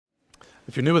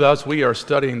If you're new with us, we are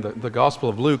studying the Gospel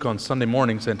of Luke on Sunday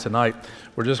mornings, and tonight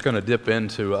we're just going to dip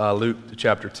into Luke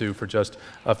chapter 2 for just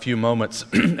a few moments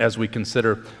as we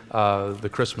consider the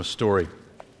Christmas story.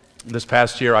 This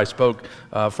past year I spoke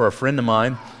for a friend of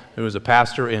mine who is a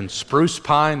pastor in Spruce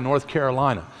Pine, North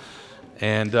Carolina.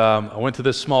 And I went to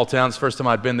this small town. It's the first time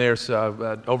I'd been there,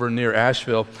 over near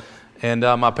Asheville. And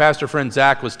my pastor friend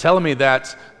Zach was telling me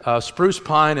that Spruce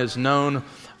Pine is known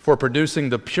for producing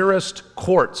the purest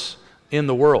quartz in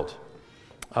the world.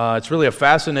 It's really a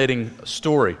fascinating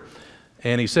story.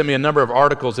 And he sent me a number of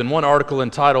articles. In one article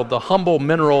entitled, "The Humble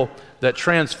Mineral That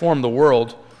Transformed the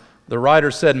World," the writer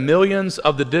said millions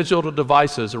of the digital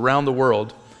devices around the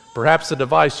world, perhaps the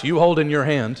device you hold in your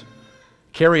hand,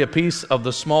 carry a piece of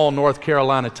the small North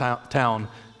Carolina town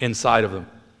inside of them.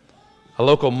 A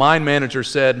local mine manager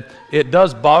said, "It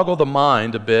does boggle the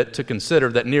mind a bit to consider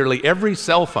that nearly every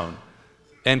cell phone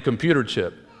and computer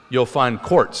chip you'll find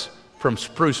quartz from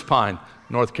Spruce Pine,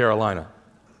 North Carolina."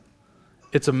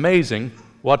 It's amazing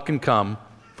what can come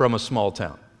from a small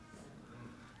town.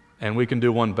 And we can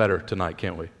do one better tonight,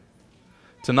 can't we?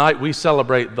 Tonight we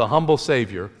celebrate the humble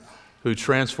Savior who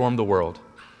transformed the world,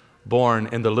 born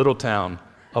in the little town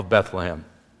of Bethlehem.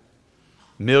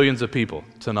 Millions of people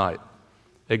tonight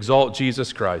exalt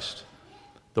Jesus Christ,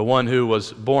 the one who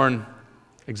was born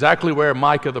exactly where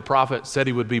Micah the prophet said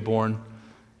he would be born,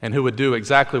 and who would do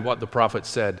exactly what the prophet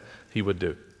said he would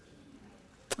do.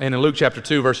 And in Luke chapter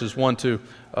 2, verses 1 to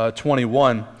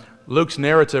 21, Luke's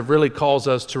narrative really calls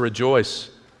us to rejoice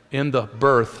in the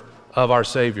birth of our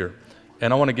Savior.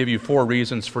 And I want to give you 4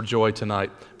 reasons for joy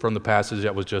tonight from the passage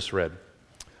that was just read.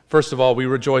 First of all, we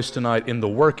rejoice tonight in the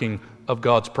working of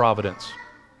God's providence.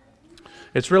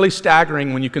 It's really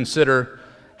staggering when you consider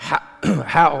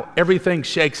how everything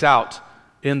shakes out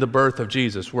in the birth of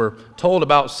Jesus. We're told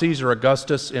about Caesar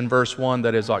Augustus in verse 1,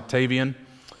 that is Octavian.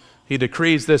 He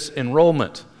decrees this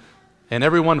enrollment, and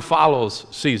everyone follows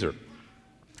Caesar.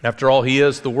 After all, he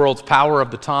is the world's power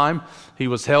of the time. He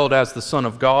was held as the Son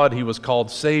of God. He was called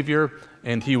Savior,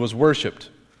 and he was worshiped.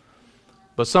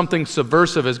 But something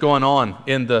subversive is going on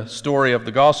in the story of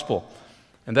the gospel,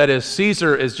 and that is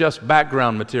Caesar is just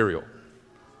background material.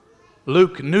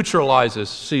 Luke neutralizes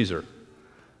Caesar,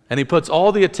 and he puts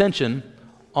all the attention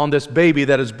on this baby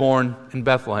that is born in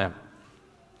Bethlehem.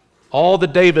 All the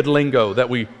David lingo that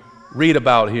we read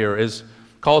about here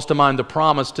calls to mind the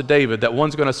promise to David that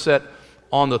one's going to sit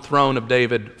on the throne of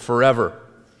David forever.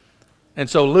 And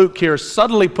so Luke here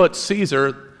subtly puts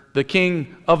Caesar, the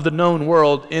king of the known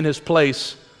world, in his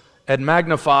place and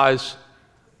magnifies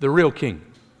the real king,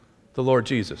 the Lord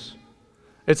Jesus.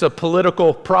 It's a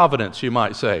political providence, you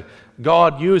might say.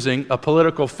 God using a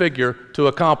political figure to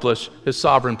accomplish his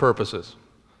sovereign purposes.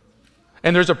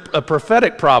 And there's a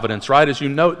prophetic providence, right? As you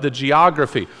note the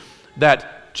geography,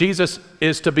 that Jesus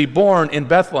is to be born in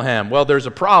Bethlehem. Well, there's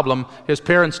a problem. His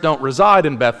parents don't reside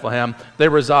in Bethlehem. They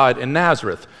reside in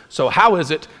Nazareth. So how is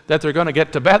it that they're going to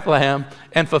get to Bethlehem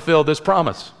and fulfill this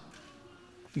promise?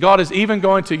 God is even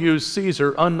going to use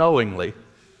Caesar unknowingly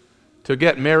to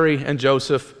get Mary and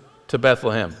Joseph to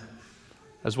Bethlehem.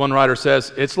 As one writer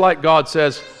says, it's like God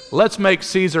says, let's make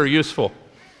Caesar useful.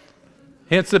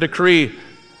 Hence the decree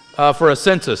for a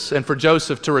census and for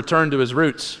Joseph to return to his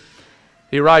roots.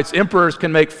 He writes, emperors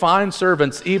can make fine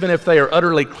servants even if they are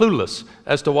utterly clueless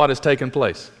as to what has taken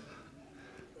place.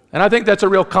 And I think that's a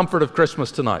real comfort of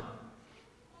Christmas tonight.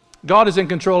 God is in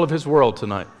control of his world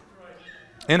tonight.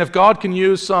 And if God can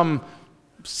use some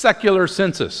secular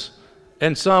census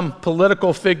and some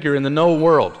political figure in the known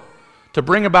world to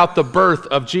bring about the birth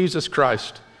of Jesus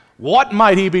Christ, what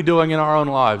might he be doing in our own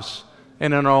lives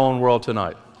and in our own world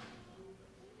tonight?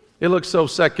 It looks so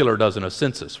secular, doesn't it? A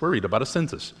census. We read about a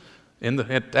census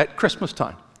at Christmas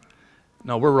time.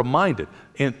 No, we're reminded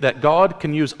that God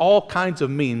can use all kinds of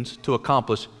means to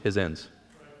accomplish his ends.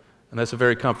 And that's a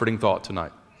very comforting thought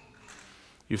tonight.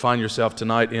 You find yourself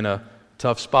tonight in a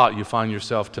tough spot. You find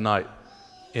yourself tonight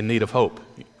in need of hope,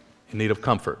 in need of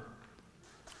comfort.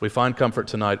 We find comfort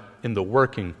tonight in the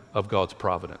working of God's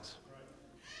providence.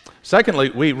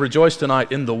 Secondly, we rejoice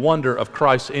tonight in the wonder of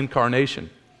Christ's incarnation.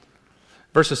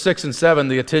 Verses 6 and 7,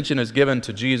 the attention is given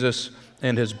to Jesus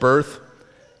and his birth,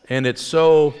 and it's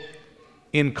so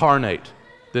incarnate,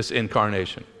 this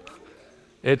incarnation.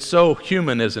 It's so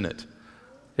human, isn't it?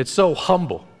 It's so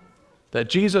humble that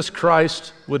Jesus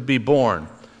Christ would be born,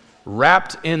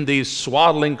 wrapped in these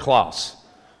swaddling cloths,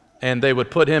 and they would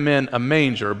put him in a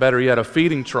manger, or better yet, a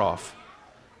feeding trough,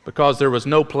 because there was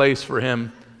no place for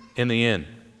him in the inn.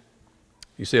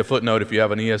 You see a footnote if you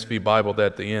have an ESV Bible that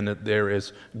at the end there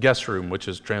is guest room, which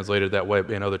is translated that way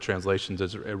in other translations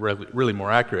is really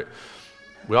more accurate.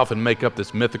 We often make up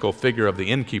this mythical figure of the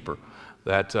innkeeper,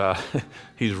 that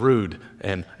he's rude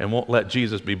and won't let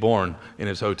Jesus be born in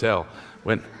his hotel.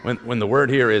 When the word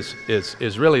here is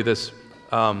really this,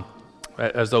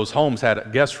 as those homes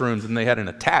had guest rooms, and they had an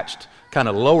attached kind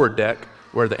of lower deck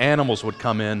where the animals would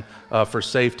come in for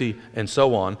safety and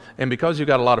so on. And because you've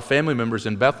got a lot of family members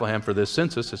in Bethlehem for this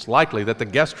census, it's likely that the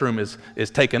guest room is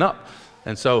taken up.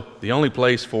 And so the only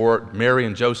place for Mary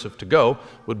and Joseph to go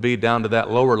would be down to that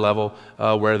lower level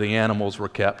where the animals were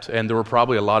kept. And there were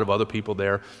probably a lot of other people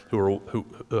there who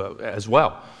as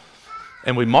well.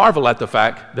 And we marvel at the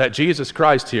fact that Jesus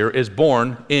Christ here is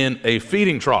born in a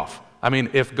feeding trough. I mean,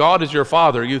 if God is your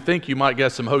father, you think you might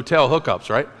get some hotel hookups,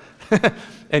 right?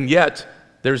 And yet,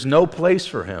 there's no place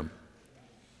for him.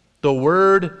 The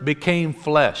Word became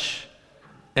flesh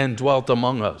and dwelt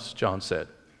among us, John said.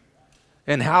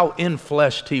 And how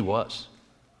infleshed he was.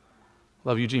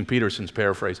 Love Eugene Peterson's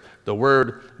paraphrase. The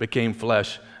Word became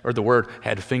flesh, or the Word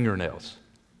had fingernails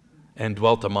and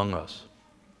dwelt among us.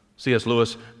 C.S.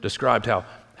 Lewis described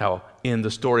how in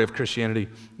the story of Christianity,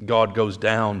 God goes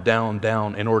down, down,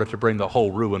 down in order to bring the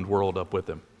whole ruined world up with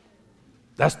him.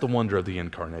 That's the wonder of the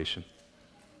incarnation.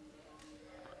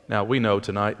 Now, we know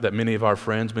tonight that many of our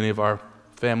friends, many of our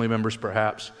family members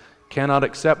perhaps, cannot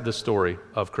accept the story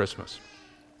of Christmas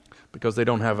because they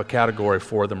don't have a category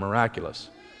for the miraculous.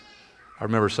 I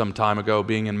remember some time ago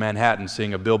being in Manhattan,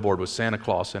 seeing a billboard with Santa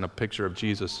Claus and a picture of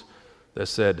Jesus that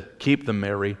said, "Keep the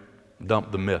merry,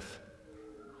 dump the myth."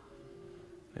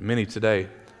 And many today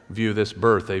view this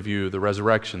birth, they view the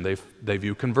resurrection, they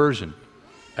view conversion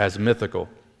as mythical.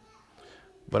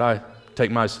 But I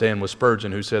take my stand with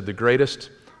Spurgeon, who said the greatest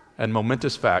and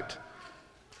momentous fact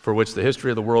for which the history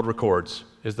of the world records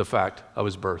is the fact of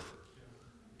his birth.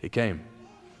 He came.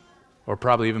 Or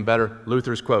probably even better,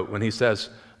 Luther's quote when he says,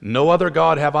 "No other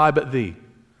God have I but thee,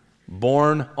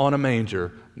 born on a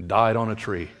manger, died on a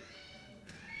tree."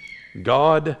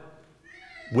 God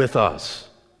with us,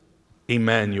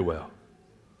 Emmanuel.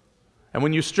 And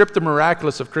when you strip the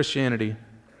miraculous of Christianity,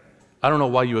 I don't know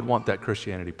why you would want that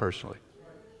Christianity personally.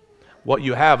 What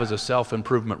you have is a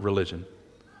self-improvement religion.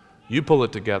 You pull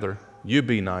it together, you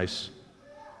be nice,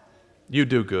 you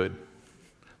do good.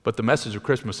 But the message of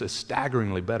Christmas is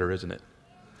staggeringly better, isn't it?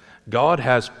 God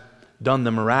has done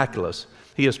the miraculous.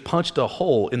 He has punched a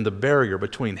hole in the barrier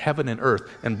between heaven and earth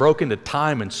and broken into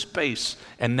time and space,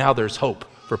 and now there's hope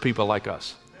for people like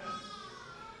us.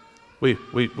 We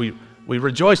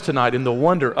rejoice tonight in the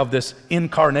wonder of this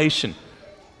incarnation.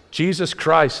 Jesus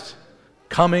Christ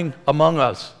coming among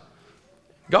us.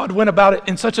 God went about it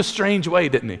in such a strange way,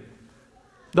 didn't he?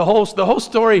 The whole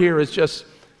story here is just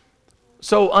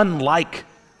so unlike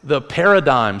the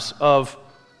paradigms of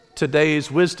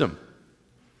today's wisdom.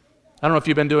 I don't know if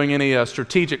you've been doing any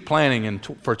strategic planning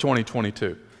for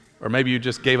 2022, or maybe you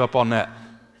just gave up on that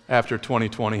after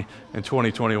 2020 and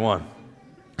 2021.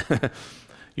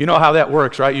 You know how that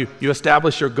works, right? You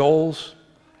establish your goals,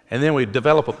 and then we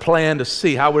develop a plan to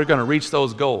see how we're going to reach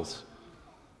those goals.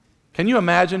 Can you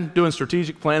imagine doing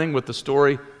strategic planning with the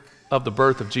story of the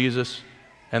birth of Jesus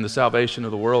and the salvation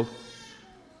of the world?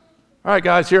 All right,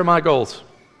 guys, here are my goals.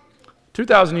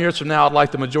 2,000 years from now, I'd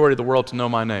like the majority of the world to know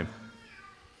my name.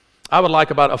 I would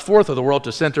like about a fourth of the world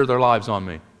to center their lives on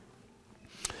me.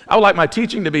 I would like my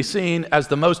teaching to be seen as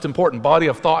the most important body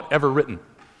of thought ever written.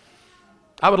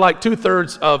 I would like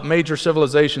 2/3 of major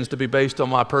civilizations to be based on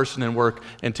my person and work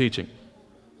and teaching.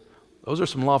 Those are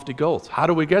some lofty goals. How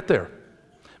do we get there?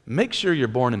 Make sure you're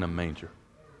born in a manger,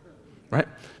 right?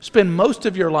 Spend most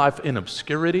of your life in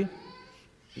obscurity.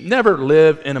 Never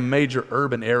live in a major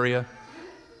urban area.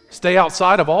 Stay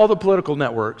outside of all the political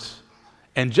networks.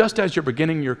 And just as you're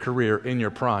beginning your career in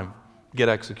your prime, get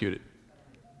executed.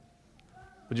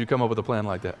 Would you come up with a plan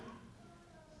like that?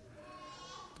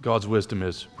 God's wisdom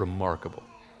is remarkable.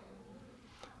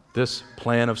 This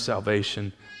plan of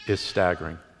salvation is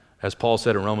staggering. As Paul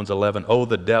said in Romans 11, "Oh,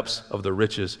 the depths of the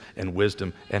riches and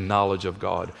wisdom and knowledge of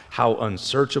God. How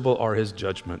unsearchable are his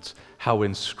judgments. How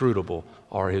inscrutable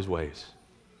are his ways."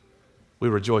 We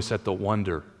rejoice at the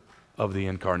wonder of the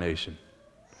incarnation.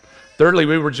 Thirdly,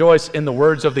 we rejoice in the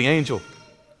words of the angel.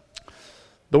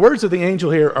 The words of the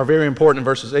angel here are very important in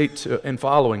verses 8 and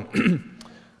following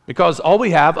because all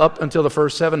we have up until the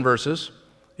first 7 verses,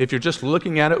 if you're just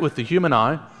looking at it with the human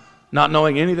eye, not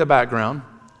knowing any of the background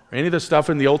or any of the stuff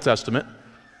in the Old Testament,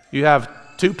 you have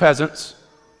 2 peasants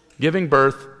giving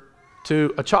birth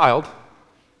to a child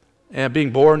and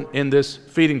being born in this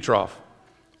feeding trough.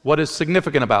 What is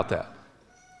significant about that?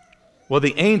 Well,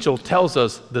 the angel tells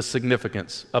us the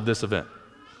significance of this event.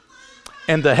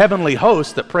 And the heavenly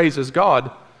host that praises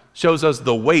God shows us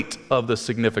the weight of the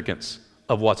significance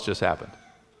of what's just happened.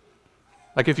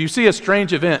 Like if you see a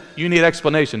strange event, you need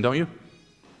explanation, don't you?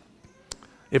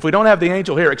 If we don't have the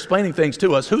angel here explaining things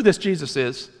to us, who this Jesus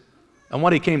is and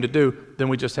what he came to do, then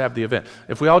we just have the event.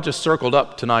 If we all just circled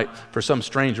up tonight for some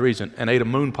strange reason and ate a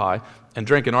moon pie and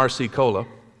drank an RC Cola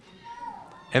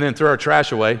and then threw our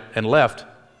trash away and left,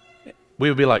 we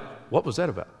would be like, what was that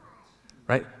about?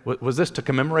 Right? Was this to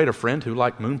commemorate a friend who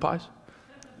liked moon pies?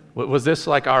 Was this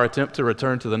like our attempt to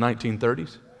return to the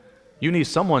 1930s? You need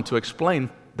someone to explain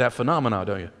that phenomenon,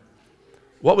 don't you?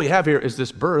 What we have here is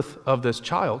this birth of this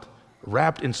child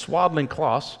wrapped in swaddling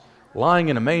cloths, lying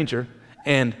in a manger,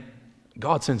 and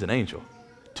God sends an angel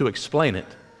to explain it.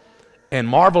 And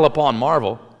marvel upon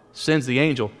marvel sends the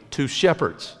angel to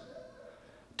shepherds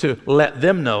to let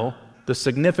them know the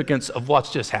significance of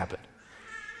what's just happened.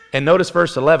 And notice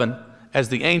verse 11, as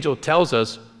the angel tells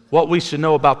us what we should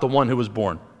know about the one who was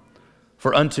born.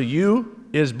 For unto you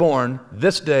is born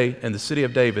this day in the city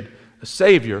of David a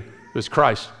Savior who is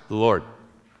Christ the Lord.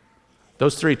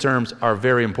 Those three terms are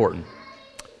very important.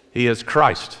 He is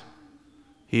Christ.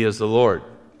 He is the Lord.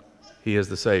 He is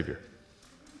the Savior.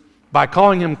 By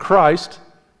calling him Christ,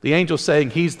 the angel's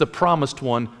saying he's the promised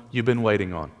one you've been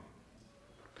waiting on.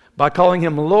 By calling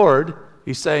him Lord,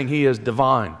 he's saying he is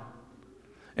divine.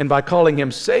 And by calling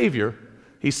him Savior,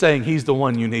 he's saying he's the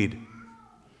one you need.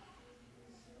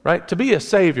 Right? To be a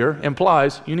Savior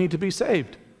implies you need to be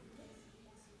saved.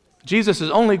 Jesus is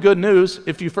only good news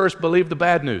if you first believe the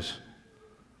bad news.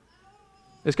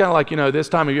 It's kind of like, this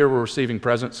time of year we're receiving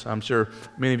presents. I'm sure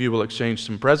many of you will exchange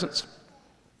some presents.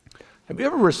 Have you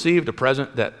ever received a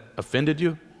present that offended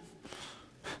you?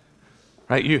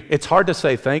 Right? It's hard to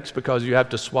say thanks because you have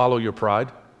to swallow your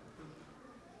pride.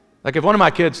 Like if one of my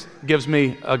kids gives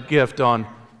me a gift on,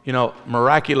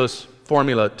 miraculous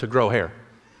formula to grow hair.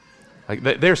 Like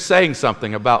they're saying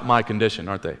something about my condition,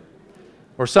 aren't they?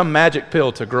 Or some magic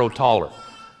pill to grow taller.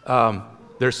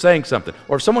 They're saying something.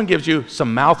 Or if someone gives you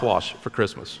some mouthwash for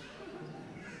Christmas.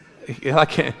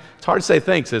 It's hard to say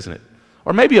thanks, isn't it?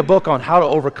 Or maybe a book on how to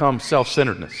overcome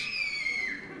self-centeredness.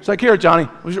 It's like, here, Johnny,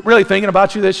 I was really thinking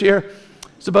about you this year.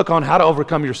 It's a book on how to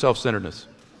overcome your self-centeredness.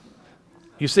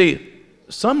 You see,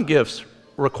 some gifts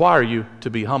require you to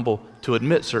be humble, to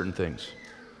admit certain things.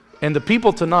 And the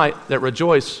people tonight that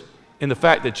rejoice in the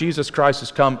fact that Jesus Christ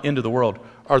has come into the world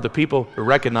are the people who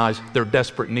recognize their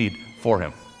desperate need for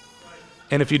him.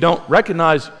 And if you don't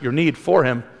recognize your need for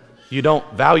him, you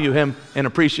don't value him and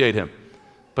appreciate him.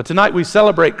 But tonight we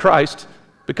celebrate Christ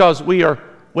because we are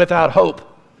without hope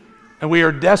and we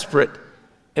are desperate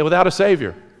and without a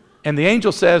Savior. And the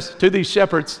angel says to these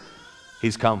shepherds,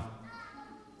 he's come.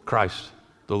 Christ,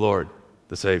 the Lord,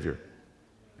 the Savior.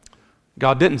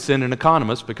 God didn't send an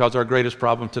economist because our greatest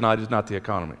problem tonight is not the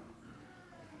economy.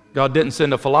 God didn't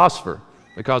send a philosopher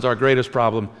because our greatest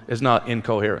problem is not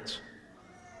incoherence.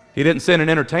 He didn't send an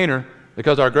entertainer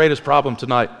because our greatest problem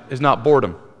tonight is not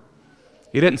boredom.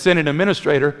 He didn't send an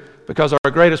administrator because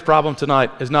our greatest problem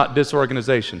tonight is not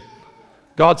disorganization.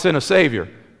 God sent a Savior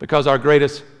because our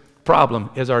greatest problem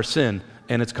is our sin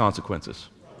and its consequences.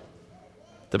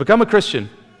 To become a Christian,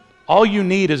 all you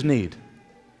need is need.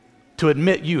 To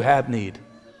admit you have need.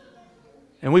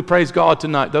 And we praise God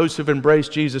tonight, those who've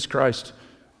embraced Jesus Christ,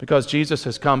 because Jesus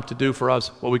has come to do for us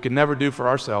what we could never do for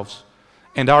ourselves.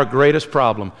 And our greatest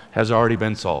problem has already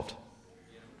been solved.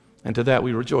 And to that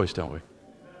we rejoice, don't we?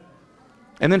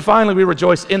 And then finally, we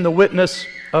rejoice in the witness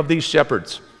of these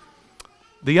shepherds.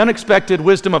 The unexpected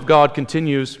wisdom of God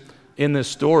continues in this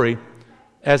story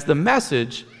as the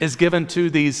message is given to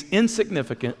these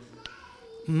insignificant,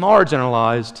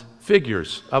 marginalized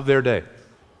figures of their day.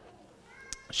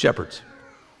 Shepherds.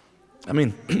 I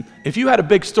mean, if you had a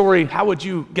big story, how would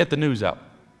you get the news out?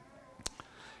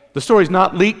 The story's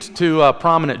not leaked to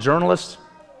prominent journalists.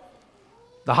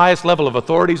 The highest level of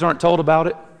authorities aren't told about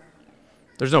it.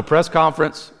 There's no press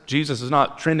conference. Jesus is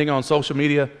not trending on social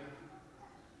media.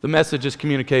 The message is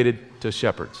communicated to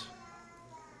shepherds.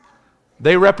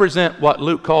 They represent what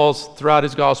Luke calls throughout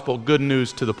his gospel good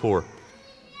news to the poor.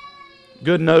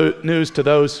 Good news to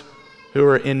those who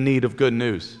are in need of good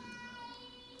news.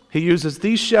 He uses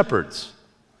these shepherds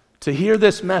to hear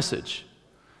this message,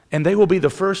 and they will be the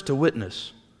first to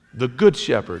witness the good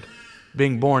shepherd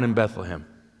being born in Bethlehem.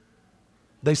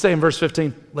 They say in verse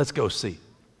 15, let's go see.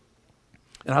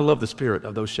 And I love the spirit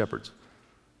of those shepherds.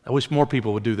 I wish more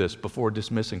people would do this before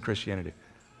dismissing Christianity.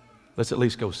 Let's at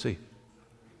least go see.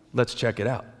 Let's check it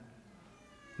out.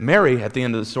 Mary, at the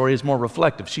end of the story, is more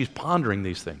reflective. She's pondering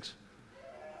these things.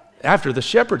 After the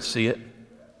shepherds see it,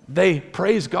 they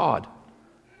praise God.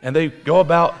 And they go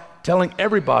about telling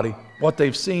everybody what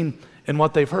they've seen and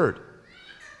what they've heard.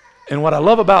 And what I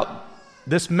love about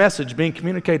this message being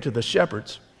communicated to the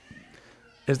shepherds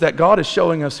is that God is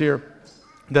showing us here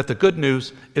that the good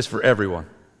news is for everyone.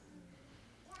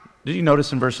 Did you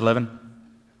notice in verse 11?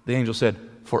 The angel said,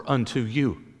 "For unto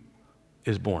you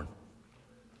is born."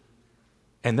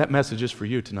 And that message is for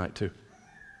you tonight too.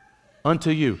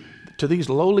 Unto you, to these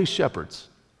lowly shepherds,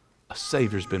 a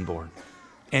Savior's been born.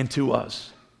 And to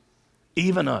us,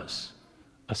 even us,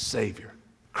 a Savior,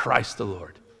 Christ the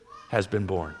Lord, has been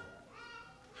born.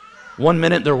 One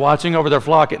minute they're watching over their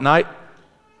flock at night.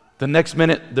 The next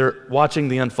minute they're watching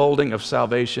the unfolding of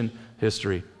salvation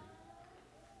history.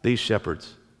 These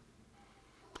shepherds.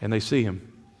 And they see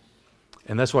him.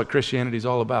 And that's what Christianity is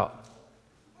all about.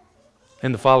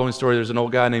 In the following story, there's an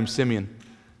old guy named Simeon.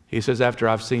 He says, after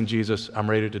I've seen Jesus, I'm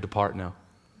ready to depart now.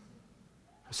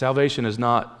 Salvation is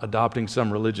not adopting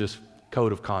some religious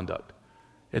code of conduct.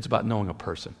 It's about knowing a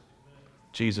person,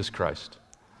 Jesus Christ.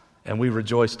 And we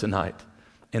rejoice tonight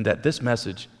in that this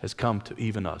message has come to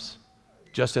even us,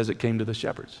 just as it came to the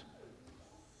shepherds.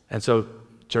 And so,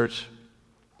 church,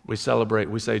 we celebrate,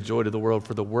 we say joy to the world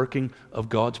for the working of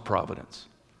God's providence.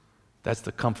 That's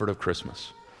the comfort of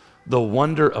Christmas. The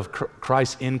wonder of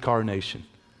Christ's incarnation.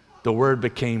 The Word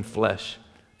became flesh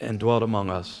and dwelt among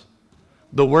us.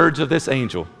 The words of this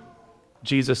angel,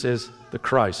 Jesus is the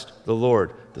Christ, the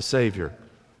Lord, the Savior,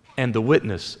 and the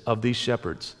witness of these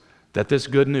shepherds that this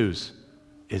good news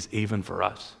is even for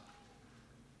us.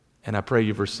 And I pray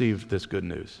you've received this good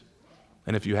news.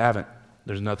 And if you haven't,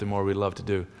 there's nothing more we'd love to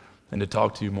do than to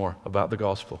talk to you more about the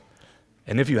gospel.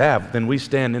 And if you have, then we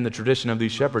stand in the tradition of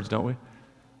these shepherds, don't we?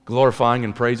 Glorifying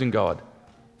and praising God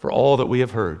for all that we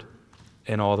have heard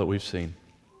and all that we've seen.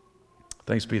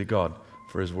 Thanks be to God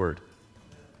for His word.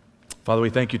 Father,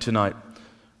 we thank you tonight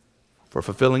for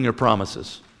fulfilling your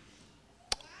promises.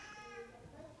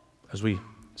 As we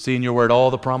see in your word, all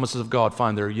the promises of God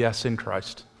find their yes in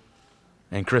Christ.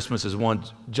 And Christmas is one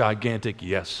gigantic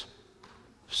yes.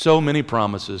 So many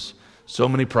promises, so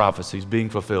many prophecies being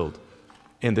fulfilled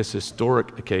in this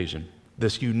historic occasion,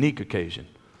 this unique occasion.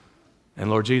 And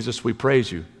Lord Jesus, we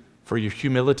praise you for your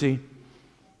humility,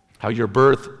 how your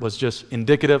birth was just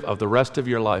indicative of the rest of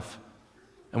your life.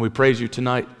 And we praise you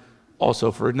tonight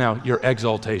also for now your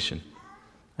exaltation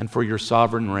and for your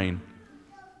sovereign reign.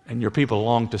 And your people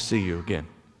long to see you again.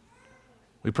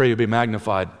 We pray you be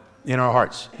magnified in our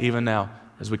hearts, even now,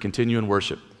 as we continue in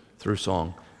worship through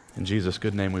song. In Jesus'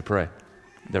 good name we pray.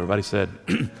 And everybody said,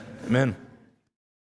 amen.